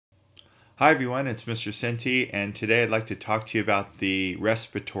Hi everyone, it's Mr. Senti, and today I'd like to talk to you about the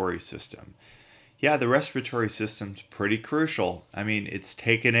respiratory system. Yeah, the respiratory system's pretty crucial. I mean, it's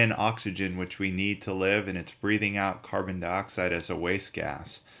taking in oxygen, which we need to live, and it's breathing out carbon dioxide as a waste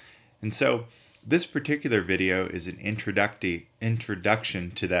gas. And so this particular video is an introduction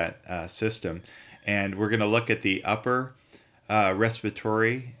to that system, and we're going to look at the upper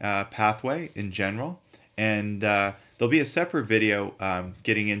respiratory pathway in general, and there'll be a separate video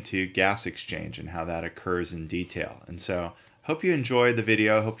getting into gas exchange and how that occurs in detail. And so hope you enjoy the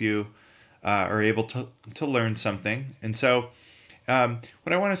video. Hope you are able to learn something. And so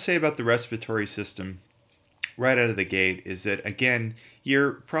what I want to say about the respiratory system right out of the gate is that, again,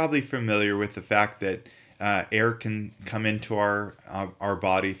 you're probably familiar with the fact that air can come into our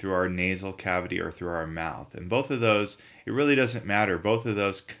body through our nasal cavity or through our mouth. And both of those, it really doesn't matter. Both of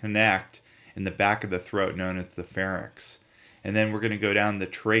those connect in the back of the throat, known as the pharynx. And then we're going to go down the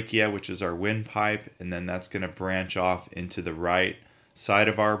trachea, which is our windpipe, and then that's going to branch off into the right side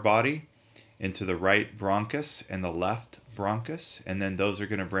of our body, into the right bronchus and the left bronchus, and then those are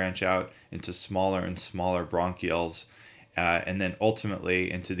going to branch out into smaller and smaller bronchioles, and then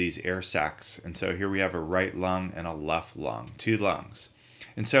ultimately into these air sacs. And so here we have a right lung and a left lung, two lungs.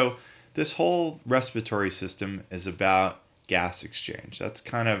 And so this whole respiratory system is about gas exchange. That's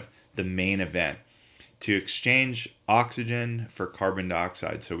kind of the main event, to exchange oxygen for carbon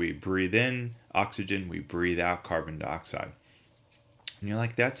dioxide. So we breathe in oxygen, we breathe out carbon dioxide. And you're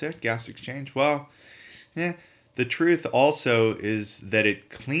like, that's it, gas exchange? Well, the truth also is that it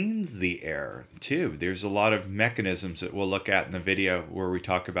cleans the air too. There's a lot of mechanisms that we'll look at in the video where we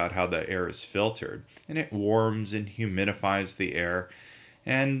talk about how the air is filtered, and it warms and humidifies the air.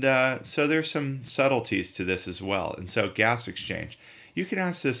 And so there's some subtleties to this as well. And so gas exchange, you can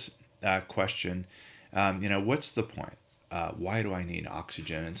ask this question, what's the point? Why do I need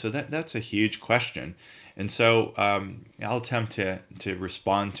oxygen? And so that's a huge question. And so I'll attempt to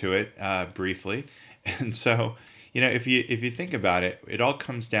respond to it briefly. And so, if you think about it, it all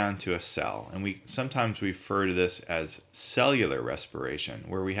comes down to a cell. And we sometimes refer to this as cellular respiration,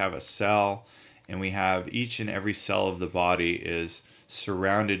 where we have a cell and we have each and every cell of the body is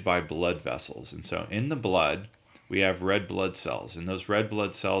surrounded by blood vessels. And so in the blood, we have red blood cells, and those red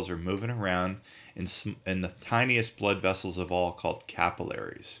blood cells are moving around in the tiniest blood vessels of all, called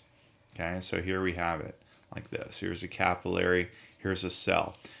capillaries. Okay, so here we have it like this. Here's a capillary, here's a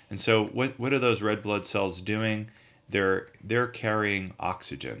cell. And so what are those red blood cells doing? They're carrying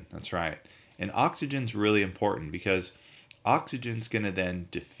oxygen. That's right. And oxygen's really important because oxygen's going to then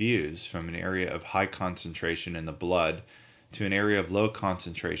diffuse from an area of high concentration in the blood to an area of low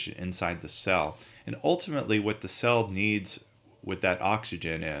concentration inside the cell. And ultimately what the cell needs with that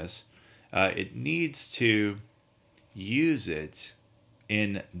oxygen is, it needs to use it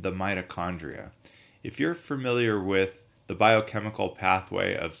in the mitochondria. If you're familiar with the biochemical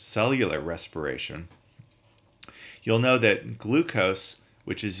pathway of cellular respiration, you'll know that glucose,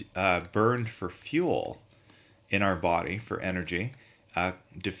 which is burned for fuel in our body for energy,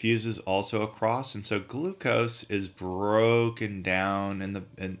 diffuses also across. And so glucose is broken down in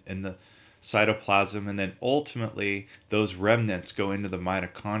the cytoplasm, and then ultimately those remnants go into the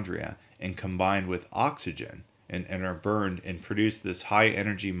mitochondria and combine with oxygen and are burned and produce this high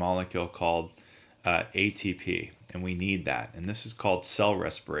energy molecule called ATP. And we need that, and this is called cell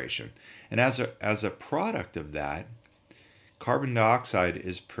respiration. And as a product of that, carbon dioxide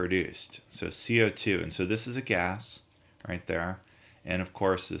is produced, so CO2. And so this is a gas right there, and of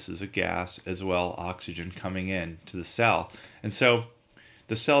course this is a gas as well, oxygen coming in to the cell. And so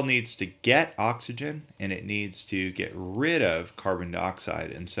the cell needs to get oxygen and it needs to get rid of carbon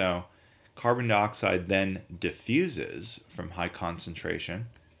dioxide. And so carbon dioxide then diffuses from high concentration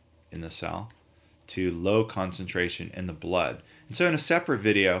in the cell to low concentration in the blood. And so in a separate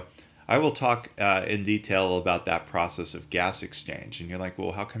video, I will talk in detail about that process of gas exchange. And you're like,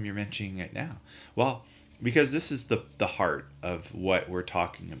 well, how come you're mentioning it now? Well, because this is the heart of what we're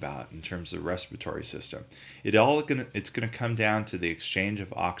talking about in terms of the respiratory system. It's gonna come down to the exchange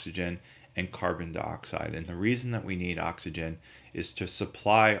of oxygen and carbon dioxide. And the reason that we need oxygen is to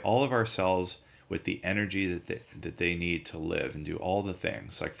supply all of our cells with the energy that they need to live and do all the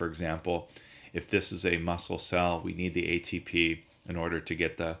things. Like, for example, if this is a muscle cell, we need the ATP in order to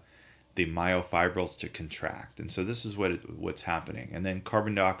get the myofibrils to contract. And so this is what's happening. And then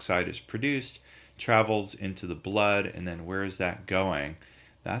carbon dioxide is produced, travels into the blood, and then where is that going?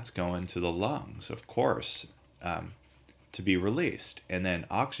 That's going to the lungs, of course, to be released. And then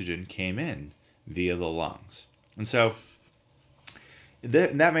oxygen came in via the lungs. And so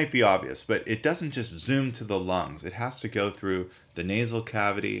that might be obvious, but it doesn't just zoom to the lungs. It has to go through the nasal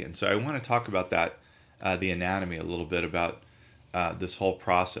cavity. And so I want to talk about that, the anatomy a little bit about this whole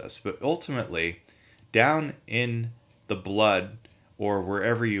process. But ultimately, down in the blood or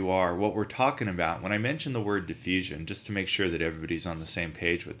wherever you are, what we're talking about, when I mention the word diffusion, just to make sure that everybody's on the same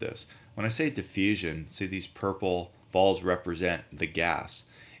page with this, when I say diffusion, see these purple balls represent the gas.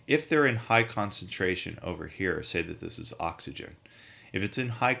 If they're in high concentration over here, say that this is oxygen. If it's in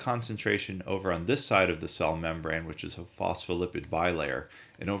high concentration over on this side of the cell membrane, which is a phospholipid bilayer,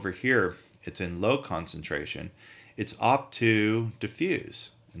 and over here it's in low concentration, it's apt to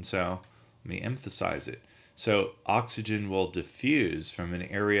diffuse. And so let me emphasize it. So oxygen will diffuse from an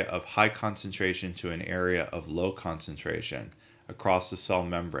area of high concentration to an area of low concentration across the cell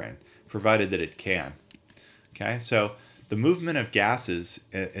membrane, provided that it can. Okay, so the movement of gases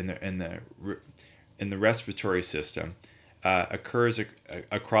in the respiratory system occurs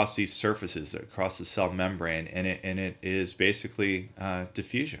across these surfaces, across the cell membrane, and it is basically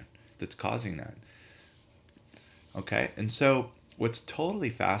diffusion that's causing that. Okay, and so what's totally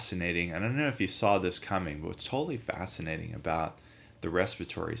fascinating, and I don't know if you saw this coming, but what's totally fascinating about the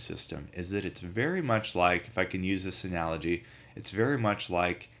respiratory system is that it's very much like, if I can use this analogy, it's very much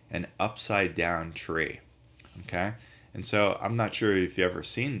like an upside down tree. Okay, and so I'm not sure if you've ever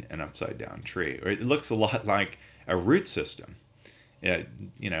seen an upside down tree, or it looks a lot like a root system. Yeah,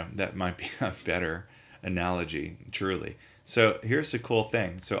 you know, that might be a better analogy, truly. So here's the cool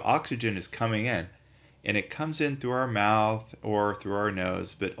thing. So oxygen is coming in, and it comes in through our mouth or through our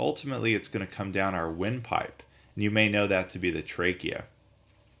nose, but ultimately it's going to come down our windpipe. And you may know that to be the trachea.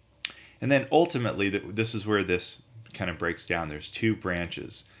 And then ultimately, this is where this kind of breaks down. There's two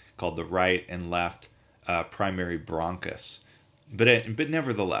branches called the right and left primary bronchus. But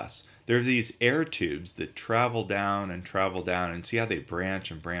nevertheless, there's these air tubes that travel down and see how they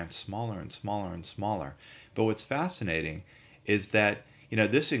branch and branch smaller and smaller and smaller. But what's fascinating is that, you know,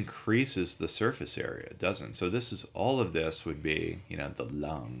 this increases the surface area, doesn't? So this is, all of this would be, you know, the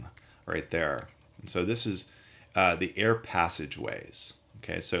lung right there. And so this is the air passageways.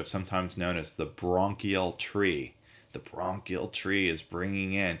 Okay, so it's sometimes known as the bronchial tree. The bronchial tree is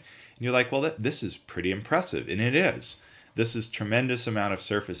bringing in. And you're like, well, this is pretty impressive. And it is. This is tremendous amount of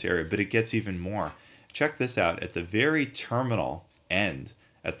surface area, but it gets even more. Check this out. At the very terminal end,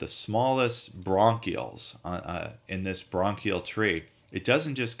 at the smallest bronchioles in this bronchial tree, it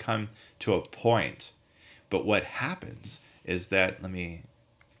doesn't just come to a point, but what happens is that, let me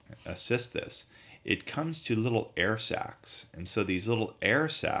assist this, it comes to little air sacs. And so these little air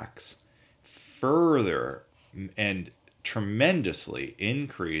sacs further and tremendously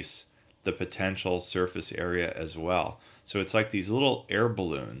increase the potential surface area as well. So it's like these little air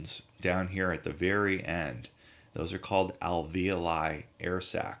balloons down here at the very end. Those are called alveoli air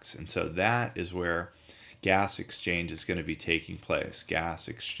sacs. And so that is where gas exchange is going to be taking place. Gas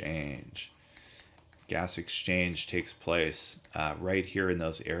exchange. Gas exchange takes place right here in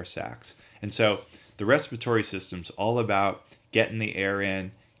those air sacs. And so the respiratory system's all about getting the air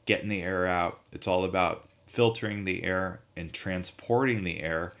in, getting the air out. It's all about filtering the air and transporting the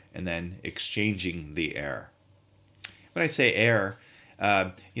air and then exchanging the air. When I say air,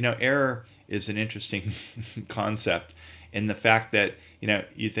 you know, air is an interesting concept in the fact that, you know,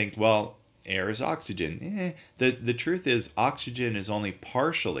 you think, well, air is oxygen. The truth is oxygen is only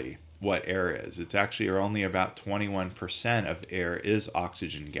partially what air is. It's actually only about 21% of air is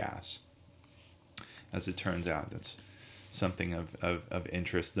oxygen gas. As it turns out, that's something of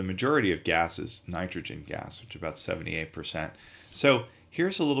interest. The majority of gas is nitrogen gas, which is about 78%. So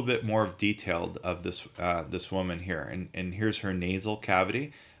here's a little bit more of detailed of this this woman here, and here's her nasal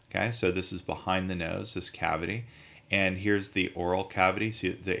cavity. Okay, so this is behind the nose, this cavity, and here's the oral cavity. So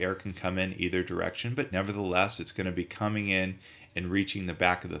the air can come in either direction, but nevertheless, it's going to be coming in and reaching the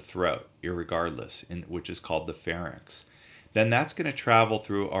back of the throat, irregardless, which is called the pharynx. Then that's going to travel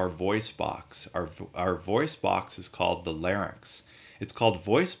through our voice box. Our voice box is called the larynx. It's called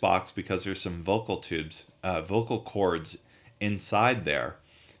voice box because there's some vocal tubes, vocal cords inside there,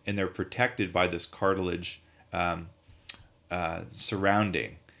 and they're protected by this cartilage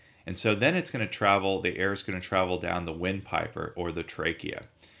surrounding. And so then it's going to travel, the air is going to travel down the windpipe or the trachea.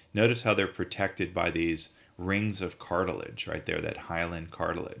 Notice how they're protected by these rings of cartilage right there, that hyaline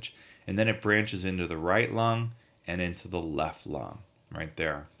cartilage. And then it branches into the right lung and into the left lung right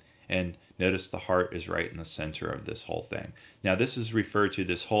there. And notice the heart is right in the center of this whole thing. Now this is referred to,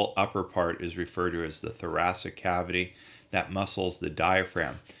 this whole upper part is referred to as the thoracic cavity. That muscle's the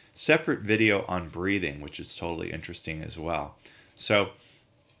diaphragm. Separate video on breathing, which is totally interesting as well. So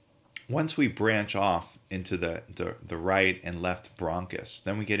once we branch off into the right and left bronchus,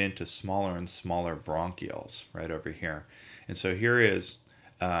 then we get into smaller and smaller bronchioles right over here. And so here is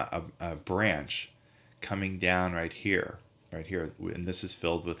a branch coming down right here, and this is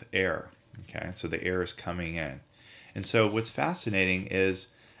filled with air. Okay, so the air is coming in. And so what's fascinating is,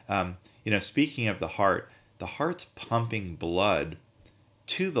 speaking of the heart's pumping blood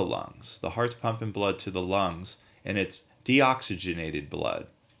to the lungs. The heart's pumping blood to the lungs, and it's deoxygenated blood.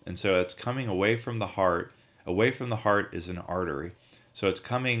 And so it's coming away from the heart. Away from the heart is an artery. So it's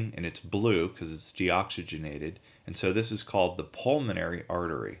coming, and it's blue because it's deoxygenated. And so this is called the pulmonary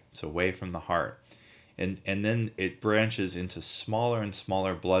artery. It's away from the heart. And then it branches into smaller and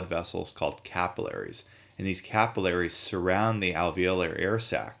smaller blood vessels called capillaries. And these capillaries surround the alveolar air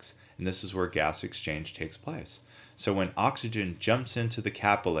sacs. And this is where gas exchange takes place. So when oxygen jumps into the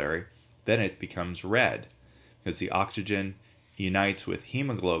capillary, then it becomes red, because the oxygen unites with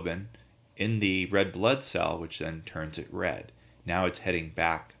hemoglobin in the red blood cell, which then turns it red. Now it's heading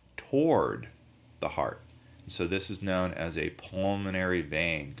back toward the heart. So this is known as a pulmonary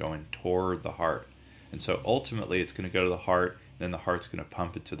vein going toward the heart. And so ultimately it's going to go to the heart, then the heart's going to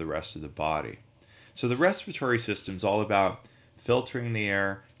pump it to the rest of the body. So the respiratory system is all about filtering the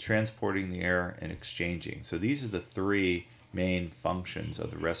air, transporting the air, and exchanging. So these are the three main functions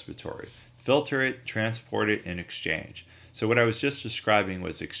of the respiratory. Filter it, transport it, and exchange. So what I was just describing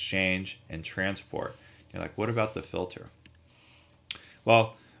was exchange and transport. You're like, what about the filter?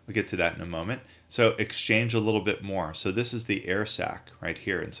 Well, we'll get to that in a moment. So exchange a little bit more. So this is the air sac right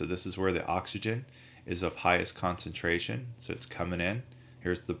here. And so this is where the oxygen is of highest concentration. So it's coming in.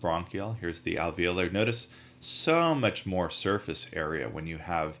 Here's the bronchial. Here's the alveolar. Notice so much more surface area when you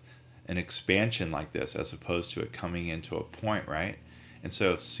have an expansion like this, as opposed to it coming into a point, right? And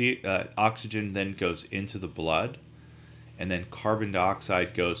so oxygen then goes into the blood, and then carbon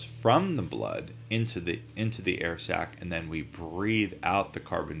dioxide goes from the blood into the air sac, and then we breathe out the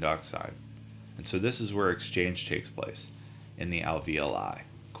carbon dioxide. And so this is where exchange takes place, in the alveoli.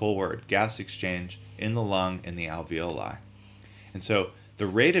 Cool word, gas exchange in the lung, in the alveoli. And so the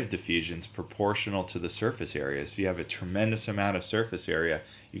rate of diffusion is proportional to the surface area. If you have a tremendous amount of surface area,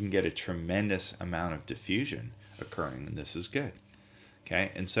 you can get a tremendous amount of diffusion occurring, and this is good.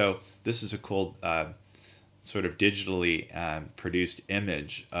 Okay, and so this is a cool sort of digitally produced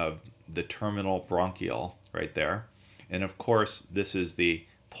image of the terminal bronchial right there. And of course, this is the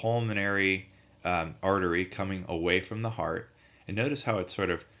pulmonary artery coming away from the heart. And notice how it's sort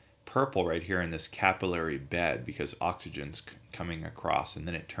of purple right here in this capillary bed, because oxygen's coming across, and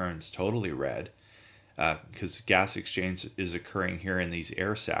then it turns totally red because gas exchange is occurring here in these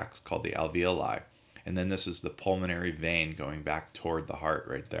air sacs called the alveoli. And then this is the pulmonary vein going back toward the heart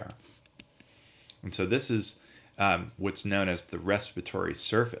right there. And so this is what's known as the respiratory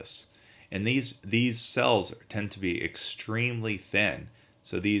surface. And these cells tend to be extremely thin.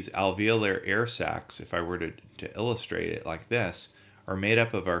 So these alveolar air sacs, if I were to illustrate it like this, are made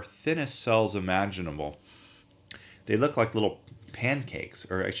up of our thinnest cells imaginable. They look like little pancakes,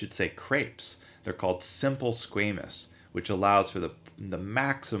 or I should say crepes. They're called simple squamous, which allows for the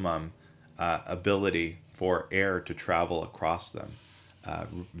maximum ability for air to travel across them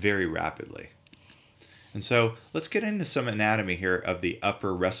very rapidly. And so let's get into some anatomy here of the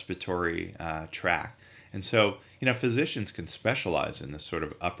upper respiratory tract. And so, physicians can specialize in this sort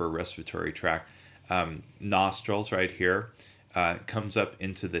of upper respiratory tract. Nostrils right here comes up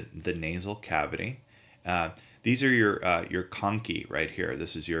into the nasal cavity. These are your conchae right here.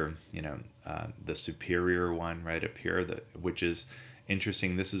 This is your, the superior one right up here, which is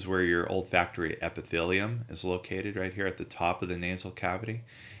interesting. This is where your olfactory epithelium is located, right here at the top of the nasal cavity.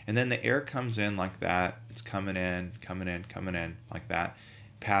 And then the air comes in like that. It's coming in like that.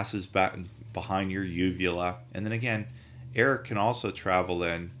 Passes back behind your uvula. And then again, air can also travel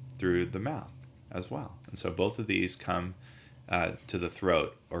in through the mouth as well. And so both of these come to the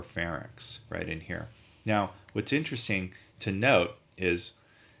throat or pharynx right in here. Now, what's interesting to note is,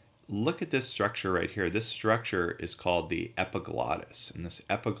 look at this structure right here. This structure is called the epiglottis. And this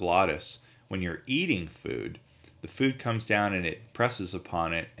epiglottis, when you're eating food, the food comes down and it presses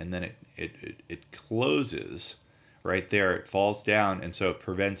upon it, and then it closes right there. It falls down, and so it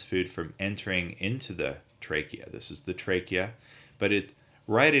prevents food from entering into the trachea. This is the trachea, but it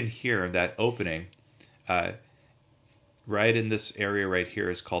right in here, that opening, right in this area right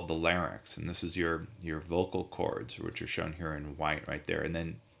here is called the larynx, and this is your vocal cords, which are shown here in white right there. And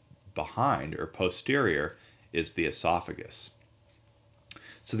then behind or posterior is the esophagus.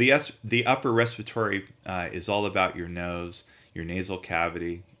 So the upper respiratory is all about your nose, your nasal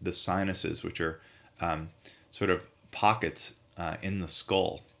cavity, the sinuses, which are sort of pockets in the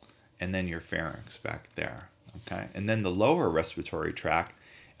skull, and then your pharynx back there. Okay, and then the lower respiratory tract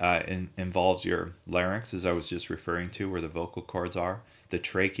involves your larynx, as I was just referring to, where the vocal cords are. The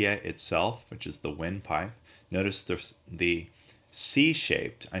trachea itself, which is the windpipe. Notice there's the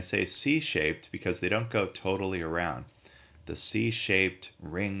C-shaped. I say C-shaped because they don't go totally around. The C-shaped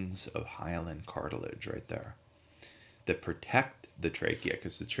rings of hyaline cartilage right there that protect the trachea,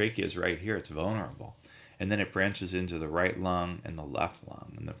 because the trachea is right here. It's vulnerable. And then it branches into the right lung and the left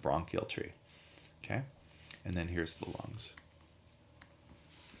lung and the bronchial tree. Okay? And then here's the lungs.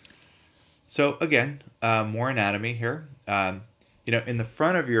 So again, more anatomy here. In the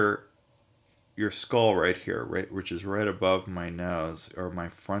front of your skull right here, right, which is right above my nose, are my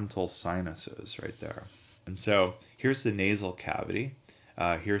frontal sinuses right there. And so here's the nasal cavity.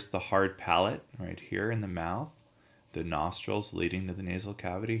 Here's the hard palate right here in the mouth. The nostrils leading to the nasal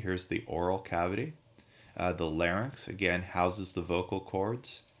cavity. Here's the oral cavity. The larynx, again, houses the vocal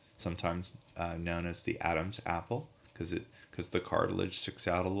cords, sometimes known as the Adam's apple, because the cartilage sticks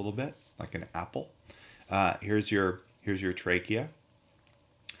out a little bit like an apple. Here's your trachea.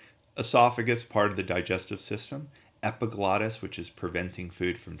 Esophagus, part of the digestive system. Epiglottis, which is preventing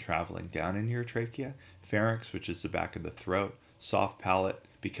food from traveling down into your trachea. Pharynx, which is the back of the throat. Soft palate,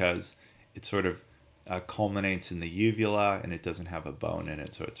 because it sort of culminates in the uvula and it doesn't have a bone in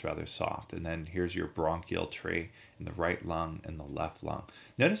it, so it's rather soft. And then here's your bronchial tree in the right lung and the left lung.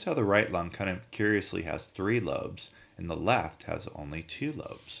 Notice how the right lung kind of curiously has 3 lobes and the left has only 2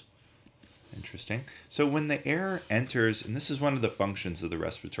 lobes. Interesting. So when the air enters, and this is one of the functions of the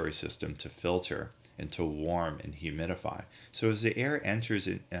respiratory system, to filter and to warm and humidify. So as the air enters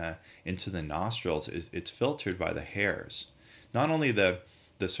into the nostrils, it's filtered by the hairs. Not only the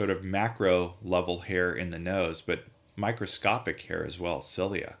sort of macro level hair in the nose, but microscopic hair as well,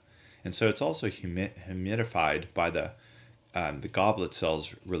 cilia. And so it's also humidified by the goblet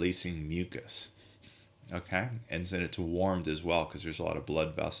cells releasing mucus. Okay? And then it's warmed as well because there's a lot of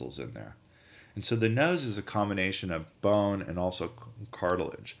blood vessels in there. And so the nose is a combination of bone and also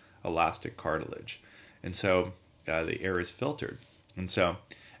cartilage, elastic cartilage. And so the air is filtered. And so,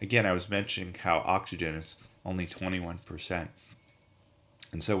 again, I was mentioning how oxygen is only 21%.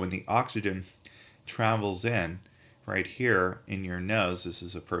 And so when the oxygen travels in, right here in your nose, this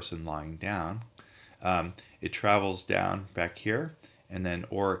is a person lying down, it travels down back here, and then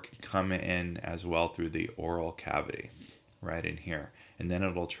or it can come in as well through the oral cavity, right in here. And then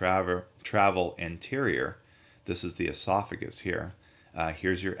it'll travel anterior. This is the esophagus here.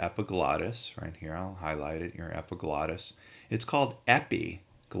 Here's your epiglottis right here. I'll highlight it, your epiglottis. It's called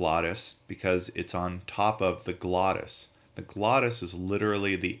epiglottis because it's on top of the glottis. The glottis is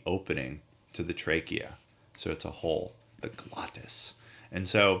literally the opening to the trachea. So it's a hole, the glottis. And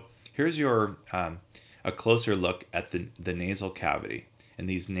so here's your a closer look at the nasal cavity and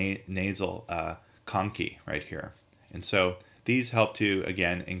these nasal conchae right here. And so these help to,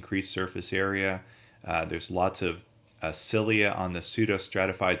 again, increase surface area. There's lots of cilia on the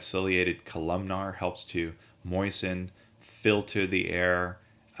pseudostratified ciliated columnar, helps to moisten, filter the air,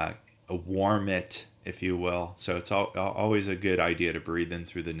 warm it, if you will. So it's always a good idea to breathe in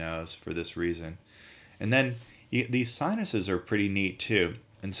through the nose for this reason. And then these sinuses are pretty neat too.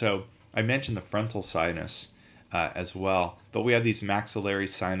 And so I mentioned the frontal sinus as well, but we have these maxillary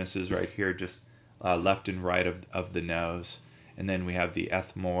sinuses right here, just left and right of the nose. And then we have the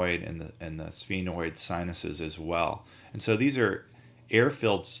ethmoid and the sphenoid sinuses as well. And so these are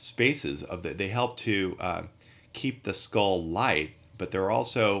air-filled spaces they help to keep the skull light, but they're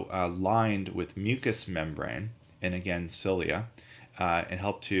also lined with mucous membrane and again cilia, and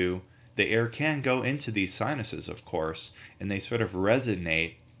help to, the air can go into these sinuses, of course, and they sort of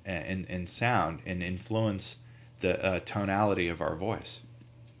resonate in sound and influence the tonality of our voice.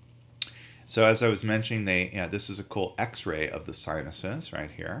 So as I was mentioning, this is a cool X-ray of the sinuses right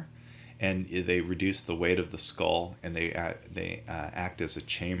here, and they reduce the weight of the skull, and they act as a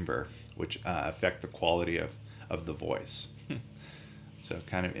chamber, which affect the quality of the voice. So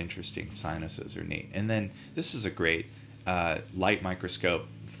kind of interesting. Sinuses are neat. And then this is a great light microscope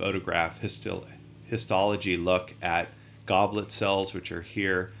photograph histology look at goblet cells, which are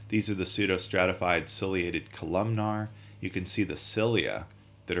here. These are the pseudostratified ciliated columnar. You can see the cilia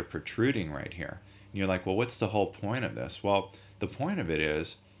that are protruding right here. And you're like, well, what's the whole point of this? Well, the point of it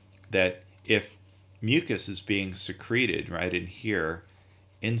is that if mucus is being secreted right in here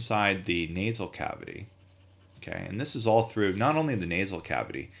inside the nasal cavity, okay, and this is all through not only the nasal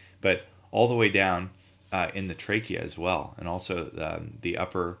cavity, but all the way down in the trachea as well, and also the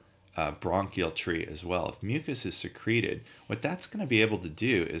upper bronchial tree as well. If mucus is secreted, what that's going to be able to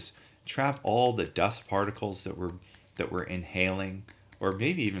do is trap all the dust particles that we're inhaling, or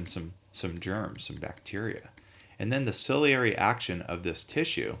maybe even some germs, some bacteria. And then the ciliary action of this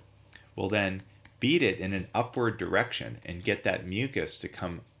tissue will then beat it in an upward direction and get that mucus to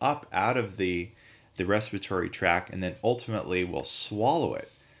come up out of the respiratory tract, and then ultimately will swallow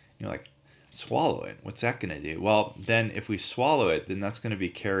it. You're like, swallow it? What's that going to do? Well, then if we swallow it, then that's going to be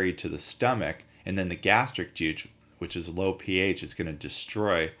carried to the stomach, and then the gastric juice, which is low pH, is going to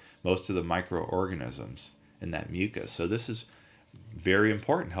destroy most of the microorganisms in that mucus. So this is very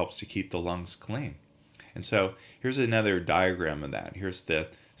important, helps to keep the lungs clean. And so here's another diagram of that. Here's the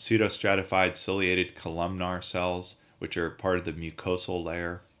pseudostratified ciliated columnar cells, which are part of the mucosal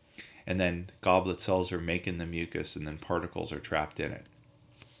layer. And then goblet cells are making the mucus, and then particles are trapped in it.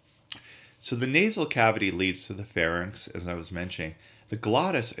 So the nasal cavity leads to the pharynx, as I was mentioning. The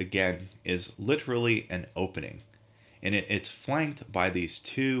glottis, again, is literally an opening. And it's flanked by these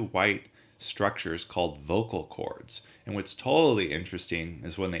two white structures called vocal cords. And what's totally interesting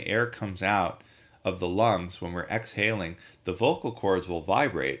is when the air comes out of the lungs, when we're exhaling, the vocal cords will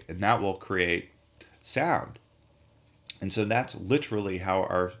vibrate, and that will create sound. And so that's literally how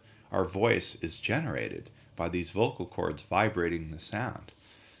our voice is generated, by these vocal cords vibrating the sound.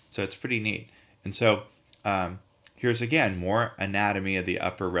 So it's pretty neat. And so here's again more anatomy of the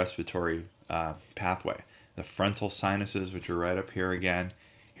upper respiratory pathway. The frontal sinuses, which are right up here again.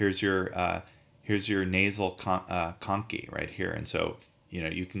 Here's your nasal conchae right here. And so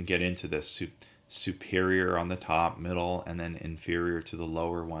you can get into this superior on the top, middle, and then inferior to the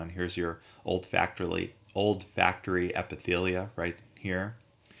lower one. Here's your olfactory epithelia right here.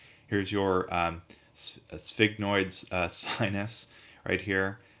 Here's your sphygmoid sinus right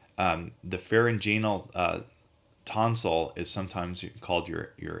here. The pharyngeal tonsil is sometimes called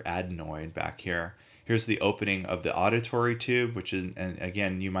your adenoid back here. Here's the opening of the auditory tube, which is, and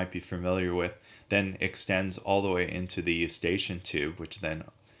again, you might be familiar with, then extends all the way into the eustachian tube, which then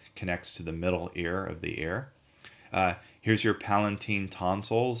connects to the middle ear of the ear. Here's your palatine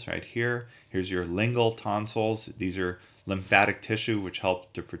tonsils right here. Here's your lingual tonsils. These are lymphatic tissue, which helps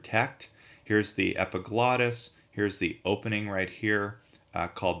to protect. Here's the epiglottis. Here's the opening right here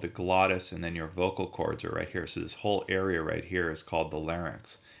called the glottis, and then your vocal cords are right here. So this whole area right here is called the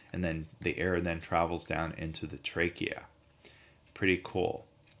larynx. And then the air then travels down into the trachea. Pretty cool.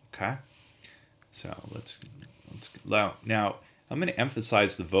 Okay? So let's now I'm going to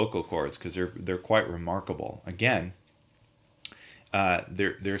emphasize the vocal cords because they're quite remarkable. Again,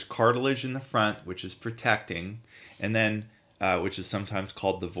 there's cartilage in the front, which is protecting, and then which is sometimes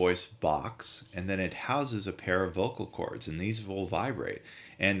called the voice box, and then it houses a pair of vocal cords, and these will vibrate.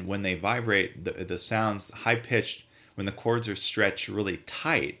 And when they vibrate, the sounds high pitched, when the cords are stretched really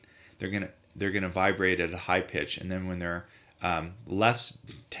tight, they're gonna vibrate at a high pitch, and then when they're less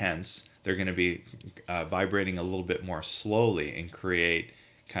tense, they're going to be vibrating a little bit more slowly and create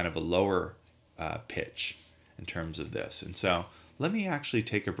kind of a lower pitch in terms of this. And so let me actually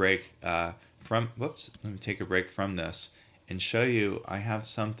take a break from this and show you. I have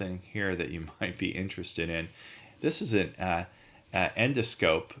something here that you might be interested in. This is an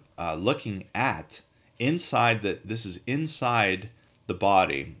endoscope looking at inside this is inside the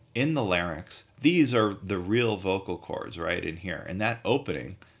body, in the larynx. These are the real vocal cords right in here, and that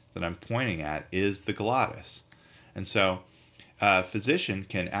opening that I'm pointing at is the glottis. And so a physician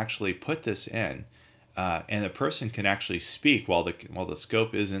can actually put this in, and the person can actually speak while the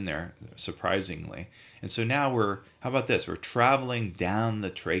scope is in there, surprisingly. And so now how about this? We're traveling down the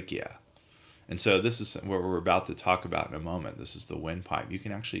trachea. And so this is what we're about to talk about in a moment. This is the windpipe. You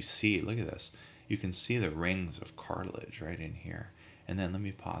can actually see, look at this. You can see the rings of cartilage right in here. And then let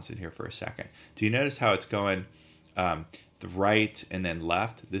me pause it here for a second. Do you notice how it's going the right and then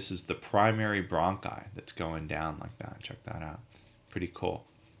left? This is the primary bronchi that's going down like that. Check that out. Pretty cool.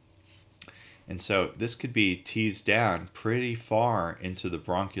 And so this could be teased down pretty far into the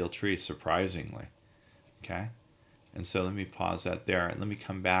bronchial tree, surprisingly. Okay? And so let me pause that there, and let me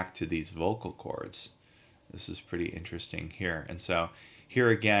come back to these vocal cords. This is pretty interesting here. And so here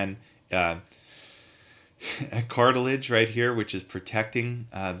again, a cartilage right here, which is protecting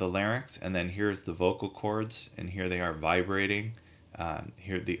the larynx, and then here's the vocal cords, and here they are vibrating.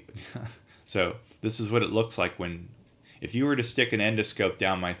 So this is what it looks like if you were to stick an endoscope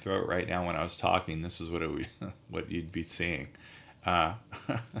down my throat right now when I was talking. This is what you'd be seeing,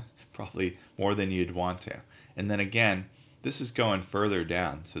 probably more than you'd want to. And then again, this is going further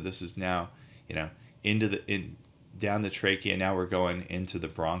down. So this is now, down the trachea. Now we're going into the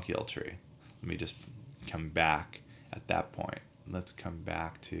bronchial tree. Let me just come back at that point. Let's come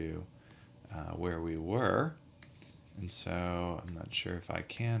back to where we were. And so I'm not sure if I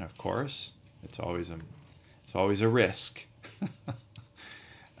can, of course. It's always a risk.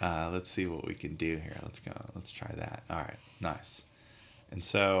 let's see what we can do here. Let's try that. All right, nice. And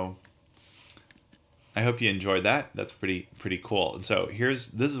so I hope you enjoyed that. That's pretty cool. And so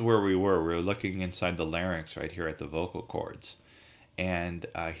this is where we were. We were looking inside the larynx right here at the vocal cords. And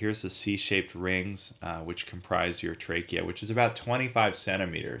here's the C-shaped rings, which comprise your trachea, which is about 25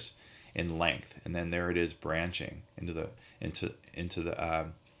 centimeters in length. And then there it is branching into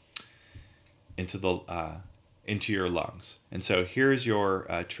your lungs. And so here's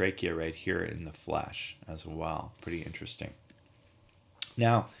your trachea right here in the flesh as well. Pretty interesting.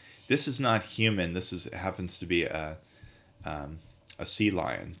 Now, this is not human. Happens to be a sea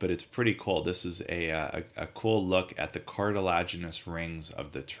lion, but it's pretty cool. This is a cool look at the cartilaginous rings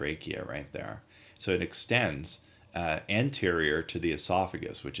of the trachea right there. So it extends anterior to the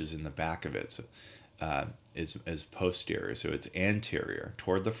esophagus, which is in the back of it. So is posterior. So it's anterior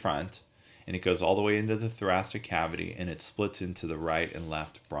toward the front, and it goes all the way into the thoracic cavity, and it splits into the right and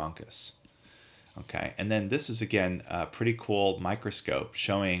left bronchus. Okay, and then this is again a pretty cool microscope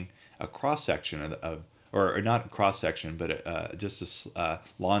showing a cross section or not cross section, but just a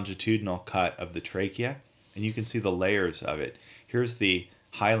longitudinal cut of the trachea, and you can see the layers of it. Here's the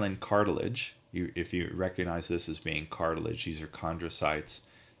hyaline cartilage. If you recognize this as being cartilage, these are chondrocytes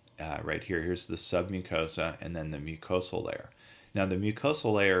right here. Here's the submucosa, and then the mucosal layer. Now the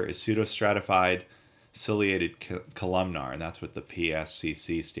mucosal layer is pseudostratified ciliated columnar, and that's what the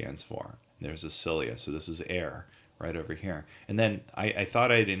PSCC stands for. There's a cilia, so this is air right over here. And then I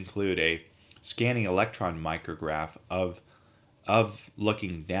thought I'd include a scanning electron micrograph of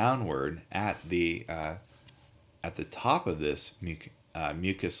looking downward at the top of this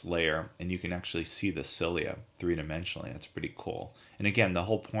mucus layer, and you can actually see the cilia three-dimensionally. That's pretty cool. And again, the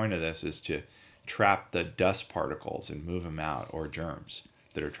whole point of this is to trap the dust particles and move them out, or germs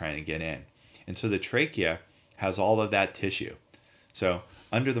that are trying to get in. And so the trachea has all of that tissue. So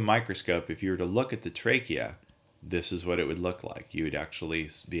under the microscope, if you were to look at the trachea, this is what it would look like. You would actually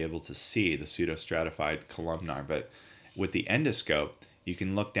be able to see the pseudostratified columnar. But with the endoscope, you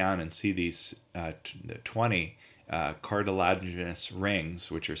can look down and see these 20 cartilaginous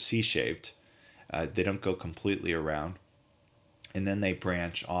rings, which are C-shaped. They don't go completely around, and then they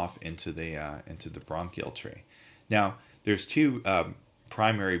branch off into the bronchial tree. Now, there's two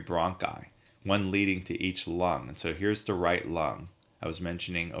primary bronchi, one leading to each lung. And so here's the right lung. I was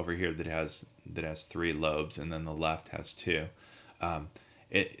mentioning over here that has 3 lobes, and then the left has 2. Then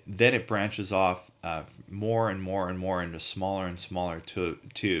it branches off more and more and more into smaller and smaller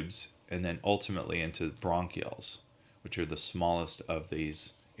tubes, and then ultimately into bronchioles, which are the smallest of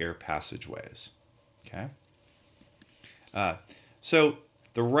these air passageways. Okay. So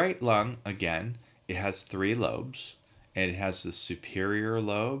the right lung, again, it has 3 lobes. And it has the superior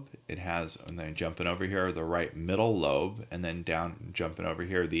lobe. It has, and then jumping over here, the right middle lobe, and then down, jumping over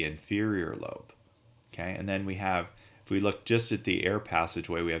here, the inferior lobe. Okay, and then we have, if we look just at the air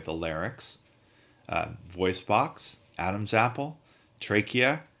passageway, we have the larynx, voice box, Adam's apple,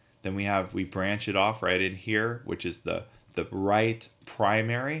 trachea. Then we branch it off right in here, which is the right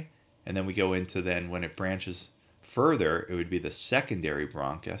primary, and then we go into, then when it branches further, it would be the secondary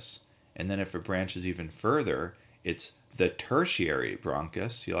bronchus, and then if it branches even further, it's the tertiary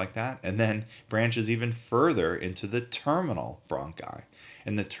bronchus, you like that? And then branches even further into the terminal bronchi.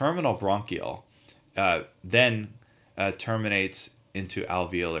 And the terminal bronchial then terminates into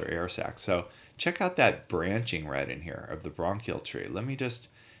alveolar air sacs. So check out that branching right in here of the bronchial tree. Let me just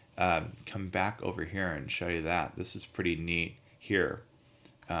come back over here and show you that. This is pretty neat here.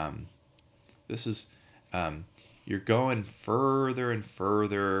 This is, you're going further and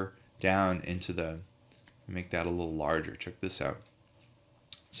further down into the, make that a little larger. Check this out.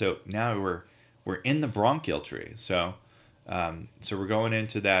 So now we're in the bronchial tree. So we're going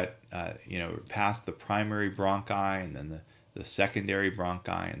into that, past the primary bronchi and then the secondary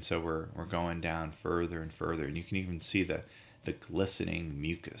bronchi, and so we're going down further and further, and you can even see the glistening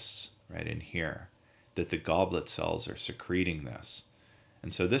mucus right in here, that the goblet cells are secreting this,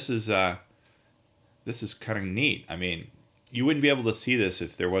 and so this is kind of neat. I mean, you wouldn't be able to see this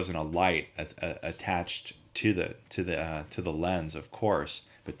if there wasn't a light attached to the lens, of course.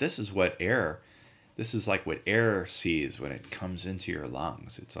 But this is what air. This is like what air sees when it comes into your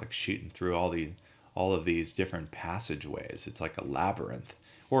lungs. It's like shooting through all of these different passageways. It's like a labyrinth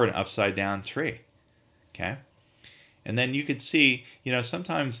or an upside down tree. Okay, and then you could see,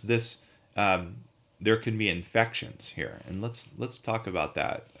 sometimes this there can be infections here, and let's talk about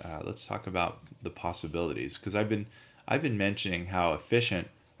that. Let's talk about the possibilities, because I've been mentioning how efficient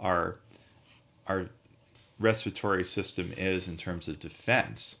our respiratory system is in terms of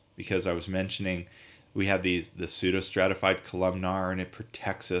defense, because I was mentioning we have the pseudostratified columnar, and it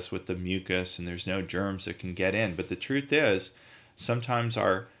protects us with the mucus, and there's no germs that can get in. But the truth is, sometimes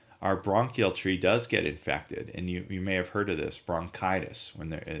our bronchial tree does get infected, and you may have heard of this, bronchitis,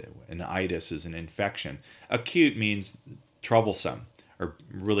 when an itis is an infection. Acute means troublesome or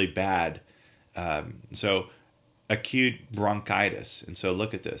really bad. So acute bronchitis. And so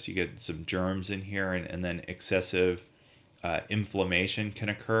look at this. You get some germs in here, and then excessive inflammation can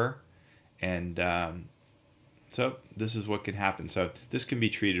occur. And so this is what can happen. So this can be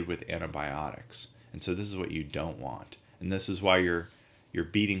treated with antibiotics. And so this is what you don't want. And this is why your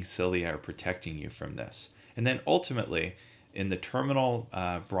beating cilia are protecting you from this. And then ultimately, in the terminal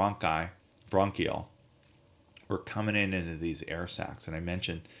bronchial, we're coming into these air sacs. And I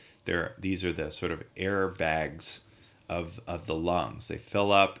mentioned these are the sort of air bags of the lungs. They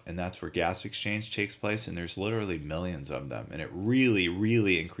fill up, and that's where gas exchange takes place, and there's literally millions of them, and it really,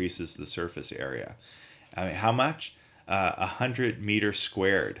 really increases the surface area. I mean, how much? 100 meters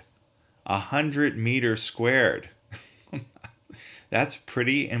squared. 100 meters squared. That's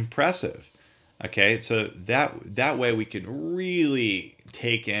pretty impressive. Okay, so that way we can really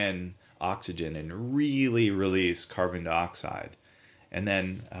take in oxygen and really release carbon dioxide. And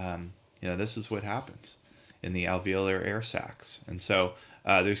then, this is what happens in the alveolar air sacs. And so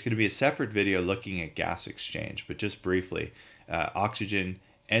there's going to be a separate video looking at gas exchange, but just briefly, oxygen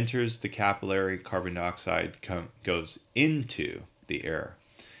enters the capillary, carbon dioxide goes into the air.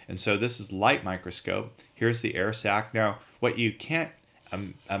 And so this is light microscope. Here's the air sac. Now, what you can't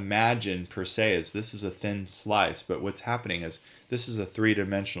imagine per se is this is a thin slice, but what's happening is this is a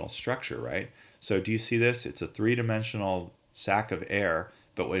three-dimensional structure, right? So do you see this? It's a three-dimensional sac of air,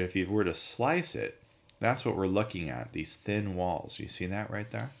 but what if you were to slice it, that's what we're looking at, these thin walls. You see that right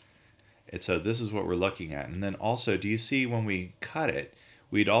there? So this is what we're looking at. And then also, do you see when we cut it,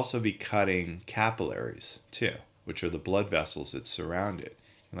 we'd also be cutting capillaries too, which are the blood vessels that surround it.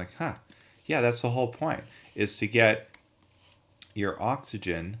 You're like, huh, yeah, that's the whole point, is to get your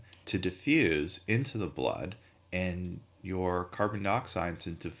oxygen to diffuse into the blood and your carbon dioxide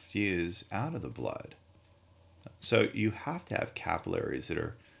to diffuse out of the blood. So you have to have capillaries that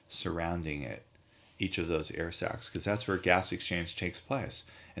are surrounding it, each of those air sacs, because that's where gas exchange takes place.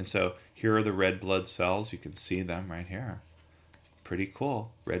 And so here are the red blood cells. You can see them right here. Pretty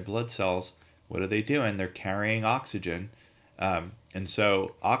cool. Red blood cells. What are they doing? They're carrying oxygen. And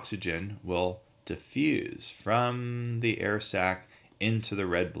so oxygen will diffuse from the air sac into the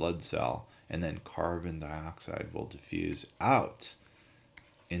red blood cell, and then carbon dioxide will diffuse out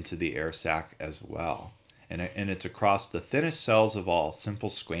into the air sac as well. And it's across the thinnest cells of all, simple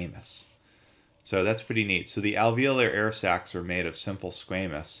squamous. So that's pretty neat. So the alveolar air sacs are made of simple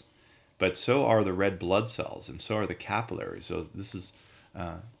squamous, but so are the red blood cells, and so are the capillaries. So this is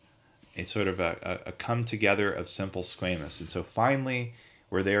a sort of a come together of simple squamous. And so finally,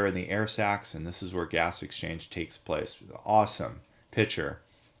 we're there in the air sacs, and this is where gas exchange takes place. Awesome picture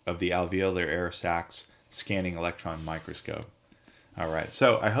of the alveolar air sacs scanning electron microscope. All right,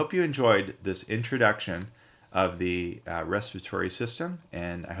 so I hope you enjoyed this introduction of the respiratory system,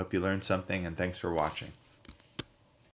 and I hope you learned something, and thanks for watching.